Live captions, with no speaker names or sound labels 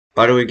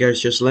By the way, guys,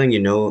 just letting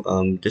you know,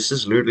 this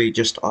is literally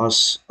just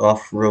us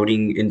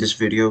off-roading in this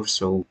video,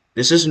 so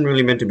this isn't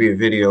really meant to be a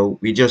video.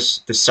 We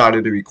just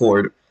decided to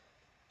record.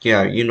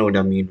 Yeah, you know what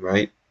I mean,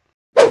 right?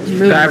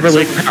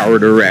 Beverly Power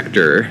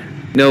Director.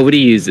 Nobody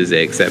uses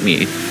it except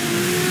me.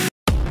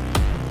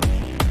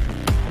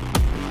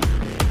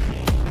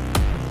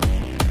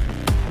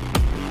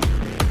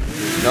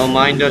 Don't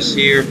mind us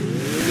here.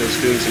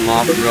 Just doing some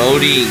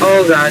off-roading.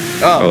 Oh god.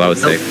 Oh, that was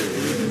sick.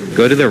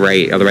 Go to the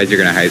right, otherwise you're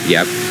gonna hide.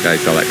 Yep, I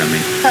saw that coming.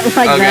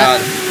 Like oh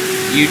god.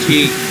 UT,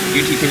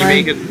 can you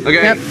make it?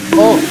 Okay. Yep.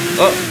 Oh.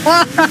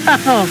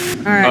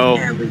 Alright. Oh,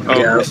 there we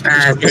go.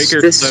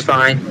 This is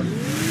fine.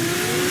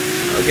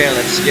 Okay,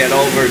 let's get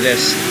over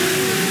this.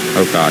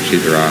 Oh gosh,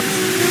 these rocks.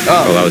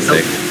 Oh, that was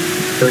sick.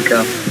 Here we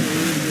go.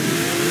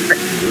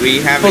 Do we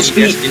have any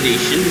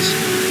destinations?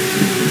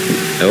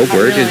 Nope,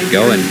 we're just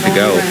going to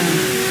go.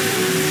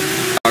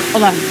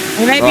 Hold on.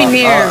 We might be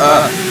near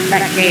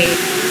that gate.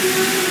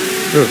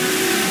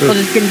 We'll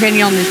just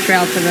continue on this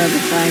trail to the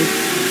other side.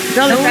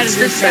 No one's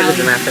this side of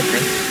the map, I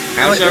think.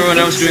 How's everyone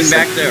else doing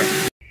back there?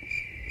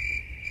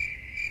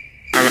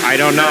 I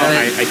don't know.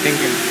 I think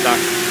I'm stuck.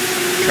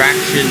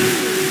 Traction.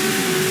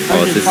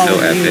 Oh, this is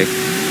so epic.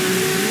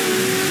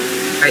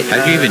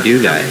 How'd you even do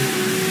that?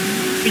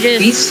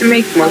 Needs to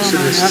make most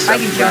of this stuff. I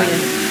can show you.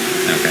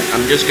 Okay.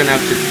 I'm just gonna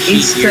have to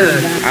cheat here.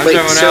 How's wait,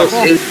 everyone so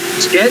else?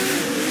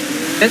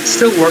 It's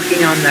still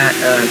working on that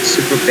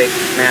super big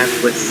map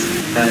with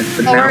the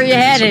where are you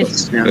headed?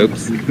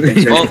 Oops.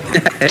 Well,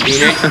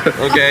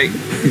 okay.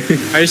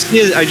 I just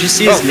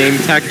see his name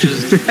tag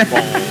just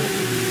fall.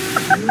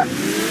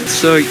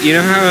 So you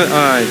know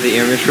how the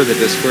image for the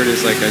Discord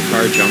is like a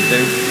car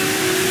jumping?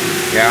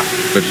 Yeah.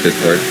 Which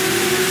Discord?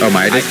 Oh,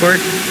 my Discord?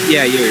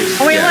 Yeah, yours.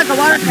 Oh wait, yeah. look, a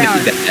water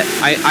tower.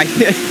 I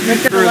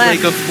for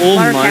like a full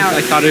month,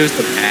 I thought it was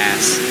the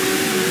pass.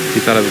 You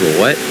thought it was a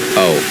what?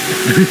 Oh.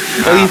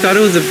 Oh, you thought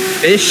it was a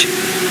fish?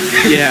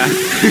 Yeah.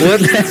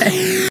 What the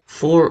heck?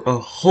 For a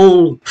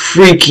whole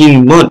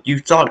freaking month, you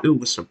thought it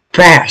was a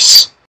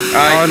bass.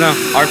 Oh no.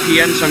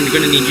 RPMs, I'm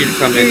gonna need you to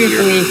come in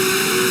here.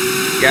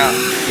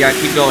 Yeah,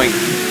 keep going.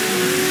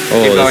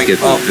 Oh, Keep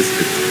going. this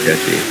gets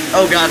sketchy.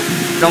 Oh god,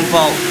 don't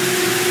fall.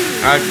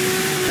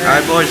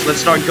 Alright boys, let's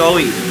start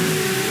going.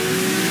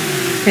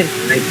 I'm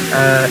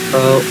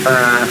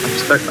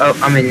stuck. Oh,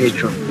 I'm in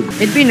neutral.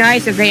 It'd be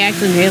nice if they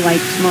actually made like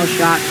small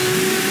shots.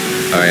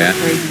 Oh yeah?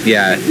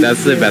 Yeah,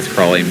 that's the best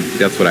crawling.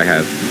 That's what I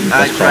have.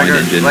 Best crawling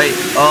engine. Wait,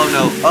 oh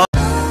no. Oh.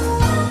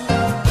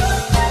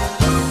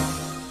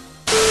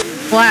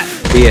 Flat.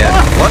 Yeah.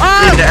 What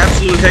in the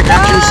absolute heck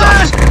actual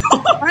size?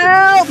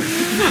 Help!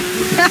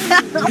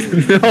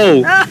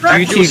 No!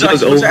 UT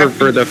goes over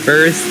for the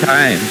first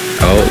time.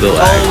 Oh, the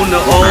lag. Oh no,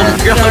 oh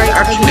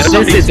god.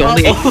 Notice it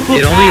only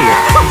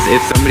lags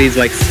if somebody's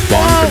like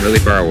spawned from really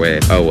far away.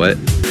 Oh, what?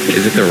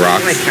 Is it the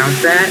rocks? I'm gonna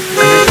count that. I'm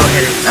gonna go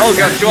ahead and Oh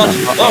god, Josh.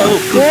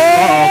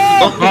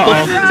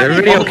 Is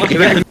everybody okay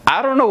with it?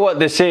 I don't know what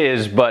this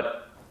is,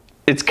 but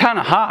it's kind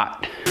of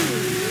hot.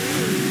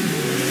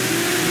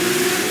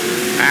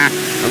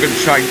 I'm gonna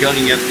try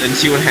gunning it and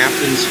see what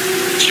happens.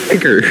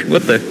 Striker,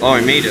 what the? Oh,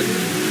 I made it.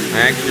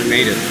 I actually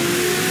made it.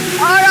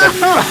 Oh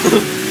no!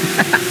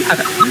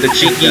 The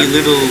cheeky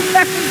little,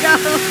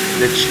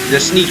 the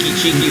sneaky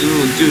cheeky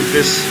little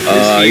doofus.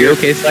 You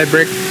okay,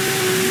 Slidebrick?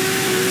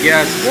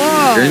 Yes.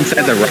 Whoa! You're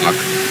inside the rock.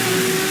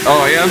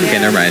 Oh, I am? Okay,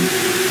 never mind.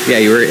 Yeah,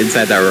 you were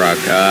inside that rock.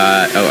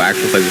 Oh,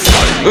 actual place is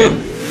spawning again.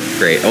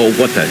 Great. Oh,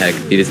 what the heck?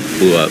 He just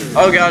blew up.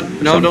 Oh god,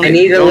 no, don't. I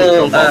need a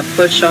little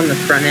push on the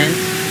front end.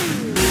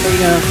 There you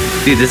go.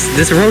 Dude,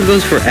 this road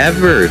goes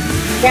forever.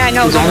 Yeah, I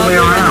know. It's all the way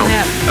around.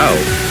 Oh,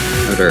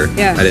 sure.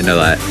 Yeah. I didn't know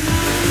that.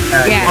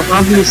 Yeah.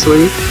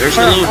 Obviously. There's a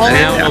little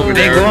town over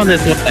They there. go on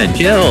this one.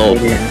 Chill.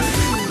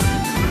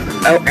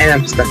 Oh, and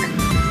I'm stuck.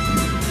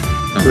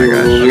 Oh my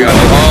gosh. Oh god.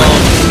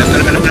 Oh.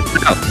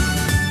 No.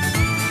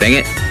 Dang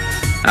it.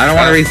 I don't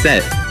want to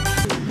reset.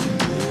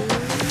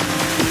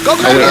 Go,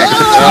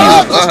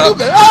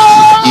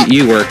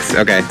 You works.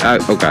 Okay.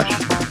 Oh gosh.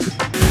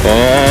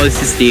 Oh,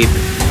 this is steep.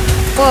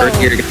 Whoa. First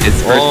gear,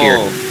 guys. First gear.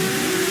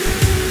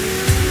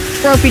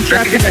 Trophy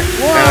truck.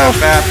 Whoa!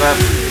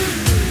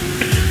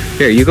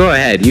 Here, you go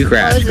ahead. You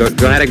crash. Go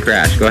ahead and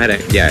crash. Go ahead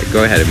and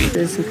go ahead of me.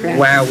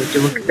 Wow, would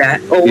you look at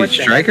that? Oh, Dude, what's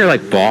that? Striker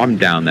like bombed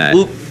down that.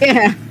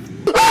 Yeah.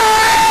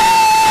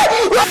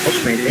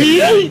 Almost made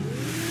it.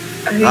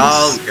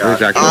 Oh god.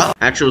 Where's actual?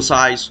 Actual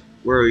size.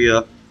 Where are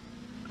you?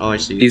 Oh, I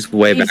see. He's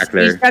way He's back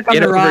there. stuck on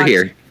Get the over rocks.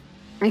 here.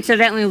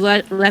 Accidentally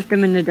left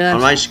him in the dust.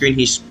 On my screen,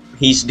 he's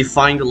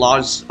defying the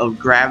laws of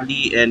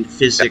gravity and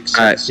physics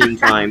at the same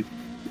time.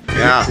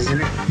 Yeah,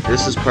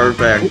 this is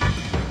perfect.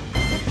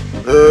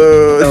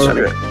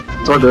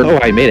 It's all good. Oh,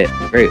 I made it.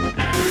 Great.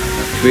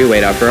 Should we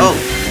wait up, bro? Oh,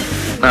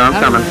 No, I'm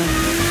coming.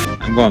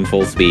 I'm going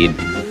full speed.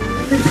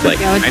 Like,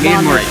 Yeah, I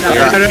need more.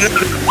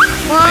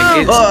 I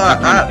get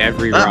stuck on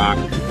every rock.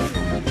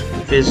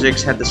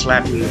 physics had to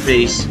slap me in the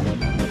face. I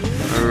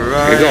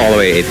Alright. go all the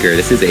way 8th gear.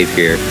 This is 8th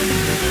gear.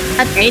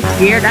 That's 8th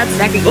gear. That's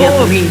 2nd gear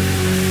for me.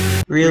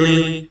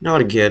 Really? Not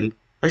again.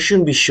 I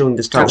shouldn't be showing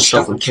this type of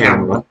stuff on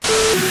camera.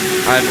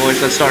 Alright,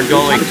 boys, let's start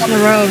going. Hop on the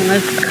road and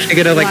let's We're actually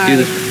gonna like do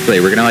this play.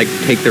 We're gonna like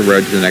take the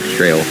road to the next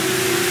trail.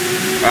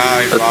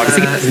 Alright,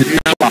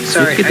 Roger.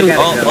 Sorry, Get I those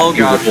gotta go. Oh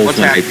god, holes what's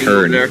when I happening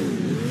over turn. there?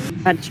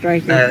 That's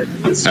striking.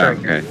 It's sorry.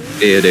 Okay.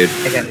 See ya, dude.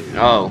 I gotta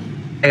go. Oh,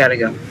 I gotta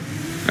go.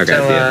 Okay.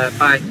 So, See ya.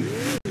 bye.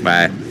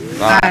 Bye.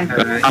 bye.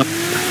 Alright.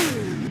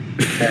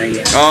 There you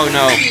go. Oh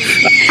no.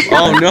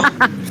 Oh no.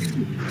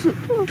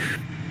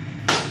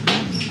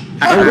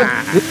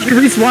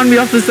 You respawned me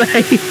off the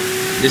side.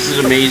 This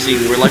is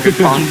amazing. We're like a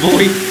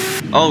convoy.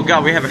 Oh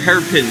god, we have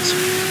hairpins.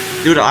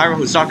 Dude, Ira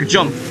Hosaka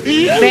jump.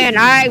 Man,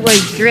 I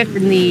was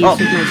drifting these Oh.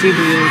 with my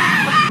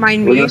Subaru.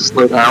 Mind We're me. gonna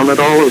slow down at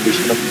all, or we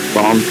should have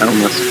bomb down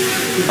this?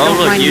 Oh Don't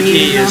look, mind UT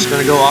me, is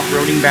gonna go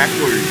off-roading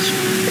backwards.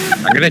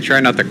 I'm gonna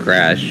try not to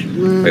crash.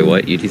 Wait,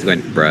 what? UT's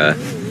going, bruh.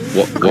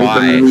 I'm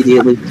Why?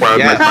 immediately plowed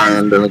Yeah. my tire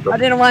and then I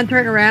didn't want to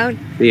turn around.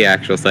 The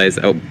actual size.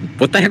 Oh,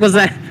 what the heck was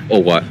that? Oh,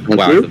 what?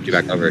 Wow, I you. flipped you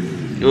back over.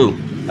 Ooh.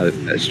 Oh,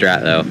 that's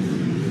strat though.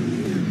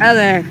 Hello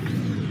there.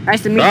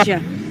 Nice to meet Ah. you.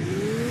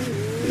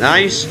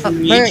 Nice to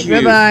meet Alright, you.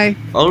 goodbye.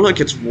 Oh look,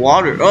 it's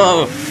water.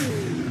 Oh,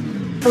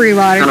 Free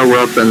water. kind of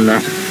rough in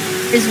there.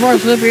 It's more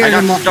slippery I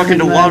got than stuck in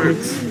the than water.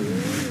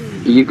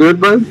 Are you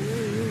good, bud?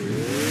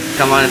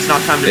 come on, it's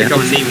not time to They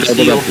become a have Navy doubled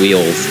SEAL. up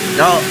wheels.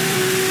 No.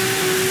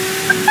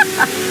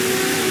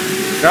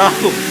 No.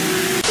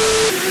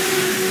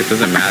 It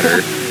doesn't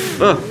matter.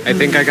 Ugh. I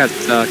think I got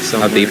stuck How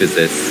somewhere. deep is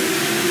this?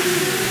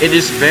 It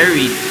is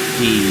very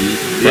deep.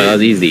 Well, that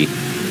was easy.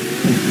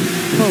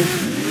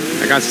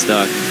 I got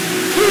stuck.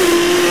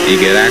 Do you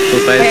get actual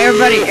Hey,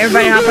 size?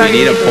 everybody hop Do on. you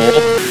need a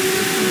pole?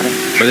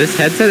 But this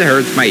headset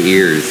hurts my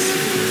ears.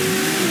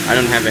 I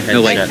don't have a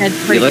No, like, headset.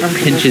 That's pretty it like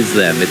comfortable. pinches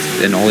them.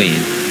 It's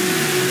annoying.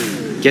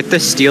 Get the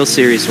Steel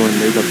Series one.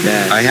 They're the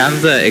best. I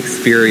have the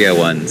Xperia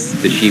ones,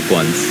 the cheap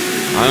ones.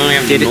 I only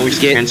have Get the noise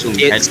canceling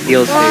get headset.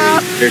 Steel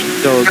Series. They're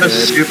so Got a good.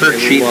 super I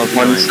cheap love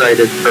mine.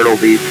 one-sided turtle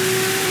beef.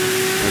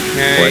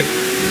 Okay. What?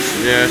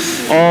 Yes.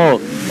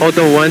 Oh,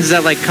 the ones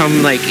that like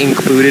come like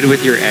included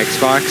with your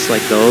Xbox,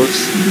 like those.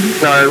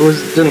 No,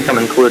 didn't come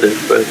included,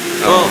 but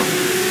Oh.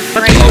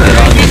 Right to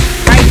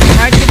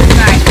the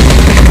side.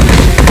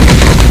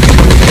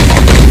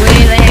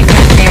 Way the heck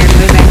back there,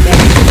 way back there.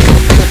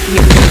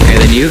 Okay,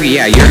 then you're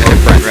in the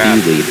front, so Crap.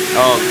 you lead.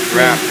 Oh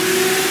crap.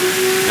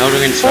 No, we're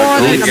gonna start Oh,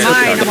 going there's a again.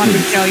 mine I wanted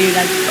to show you.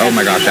 That's Oh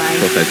my gosh, that's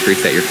actual the size.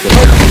 Reset your flip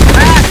out.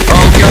 Ah!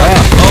 Oh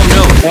god. Oh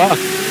no.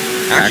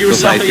 Actual Actual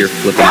size, size. you're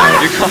flipping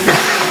out. Your car.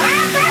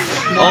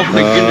 Oh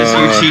my goodness,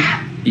 UT.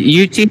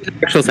 UT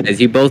actual size,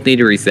 you both need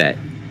to reset.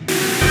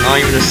 Not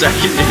even a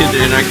second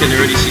in, and I can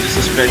already see the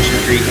suspension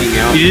freaking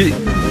out.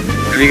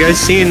 Have you guys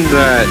seen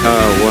that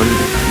one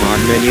mod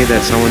menu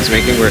that someone's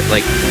making where it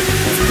like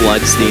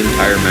floods the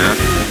entire map?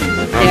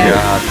 Oh Yeah.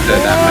 god.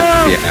 That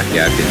map,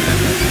 yeah, I've seen that.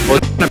 Well,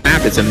 it's not a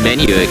map, it's a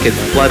menu. It can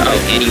flood out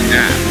any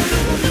map.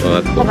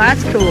 Well, that's Well,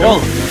 that's cool. Oh.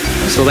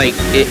 So like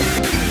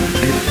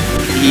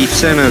he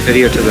sent a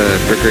video to the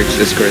Brickridge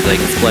Discord like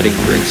flooding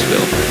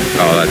Bricksville.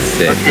 Oh, that's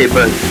sick. okay,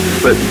 but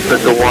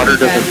the water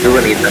doesn't do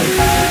anything.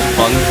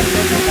 Fun.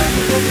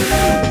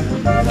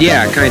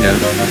 Yeah, kind of.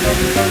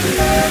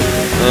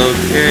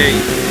 Okay.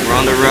 We're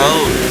on the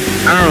road.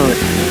 I don't know.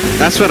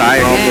 That's what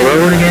I. On the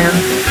road again.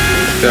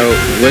 So,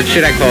 what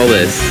should I call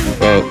this?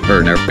 Oh,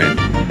 or never mind.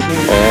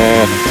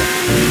 Oh,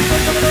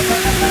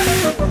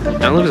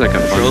 That looks like a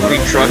fun. Trophy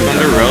truck on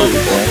the road.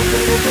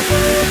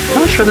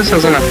 I'm not sure this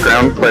has enough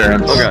ground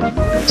clearance Oh god.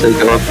 to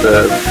go up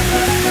the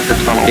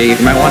tunnel. yeah,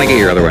 you might want to get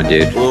your other one,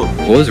 dude. Whoa.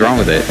 What was wrong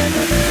with it?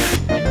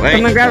 I'm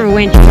Wait. gonna grab a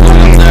winch.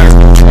 What's there?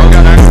 Oh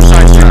god, actual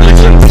size. You're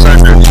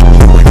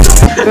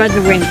glitching. Grab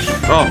the winch.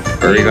 Oh,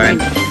 Where are we going?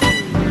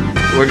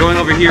 we're going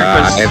over here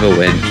I because have a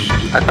winch.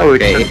 I thought we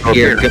Okay, could go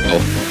here, here. go.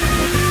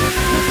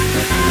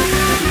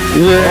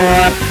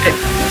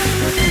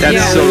 That's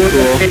Yeah. so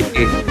cool.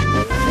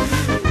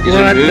 is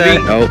it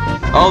moving? Oh,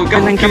 Oh god.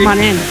 And then come on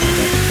in.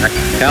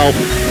 help.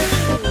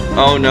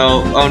 Oh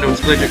no. Oh no,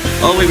 it's glitching.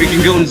 Oh wait, we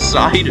can go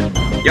inside.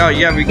 Yeah,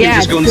 we can Yeah,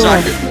 just go it's cool.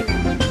 inside.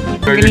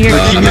 You're can hear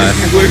glitching it.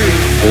 everywhere.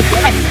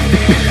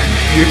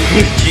 You're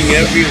glitching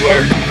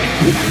everywhere.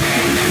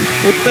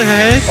 What the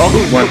heck? Oh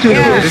what?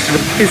 Yeah. This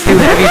is too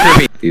heavy for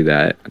me. Do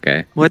that,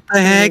 okay. What the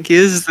heck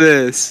is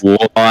this?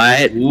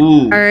 What?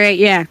 Ooh. Alright,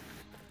 yeah.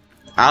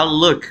 Ah,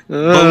 look. Uh,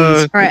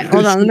 Bones. Alright,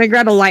 hold on. Let me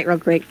grab a light real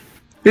quick.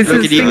 This Look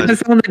is at you. saying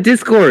this on the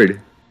Discord.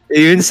 It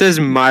even says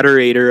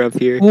moderator up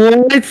here.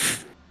 What?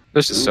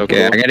 This is so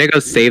Okay, cool. I gotta go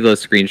save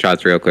those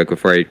screenshots real quick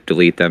before I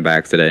delete them by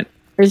accident.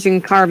 There's some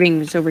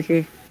carvings over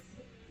here.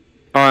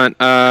 Hold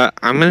on,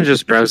 I'm gonna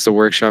just browse the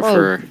workshop Whoa.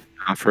 for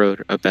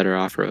off-road, a better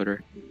off-roader.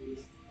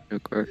 Real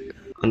quick.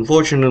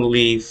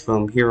 Unfortunately,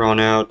 from here on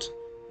out,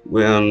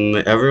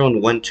 when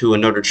everyone went to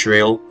another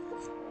trail,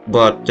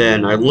 but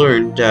then I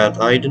learned that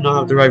I did not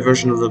have the right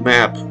version of the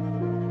map.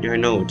 Yeah, I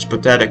know, it's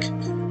pathetic.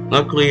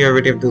 Luckily, I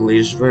already have the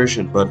latest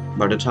version, but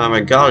by the time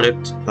I got it,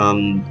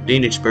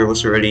 Dean Expert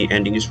was already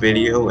ending his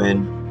video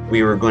and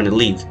we were going to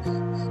leave.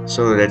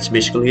 So that's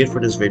basically it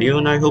for this video,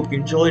 and I hope you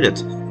enjoyed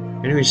it.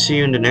 Anyway, see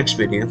you in the next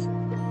video.